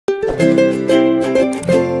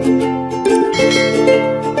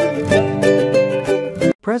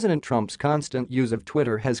President Trump's constant use of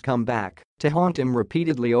Twitter has come back to haunt him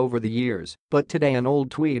repeatedly over the years, but today an old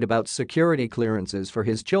tweet about security clearances for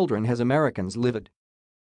his children has Americans livid.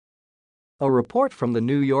 A report from the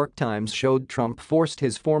New York Times showed Trump forced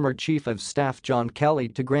his former chief of staff John Kelly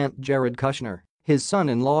to grant Jared Kushner, his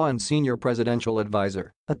son-in-law and senior presidential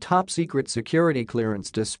advisor, a top-secret security clearance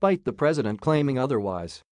despite the president claiming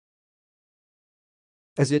otherwise.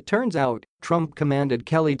 As it turns out, Trump commanded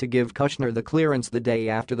Kelly to give Kushner the clearance the day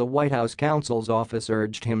after the White House counsel's office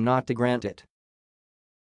urged him not to grant it.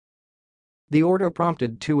 The order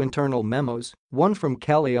prompted two internal memos, one from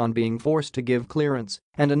Kelly on being forced to give clearance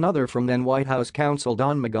and another from then White House counsel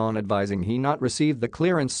Don McGahn advising he not receive the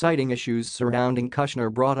clearance, citing issues surrounding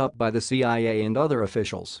Kushner brought up by the CIA and other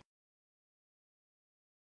officials.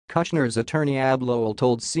 Kushner's attorney Ab Lowell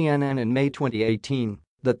told CNN in May 2018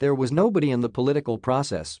 that there was nobody in the political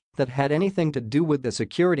process that had anything to do with the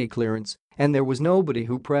security clearance and there was nobody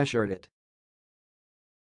who pressured it.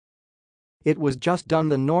 It was just done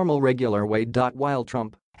the normal regular way. While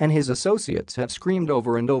Trump and his associates have screamed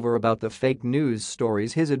over and over about the fake news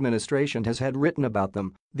stories his administration has had written about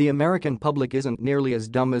them, the American public isn't nearly as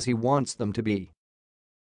dumb as he wants them to be.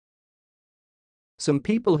 Some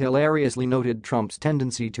people hilariously noted Trump's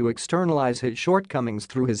tendency to externalize his shortcomings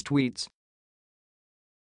through his tweets.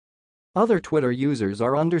 Other Twitter users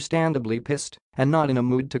are understandably pissed and not in a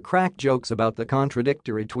mood to crack jokes about the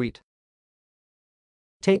contradictory tweet.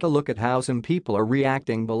 Take a look at how some people are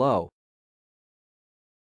reacting below.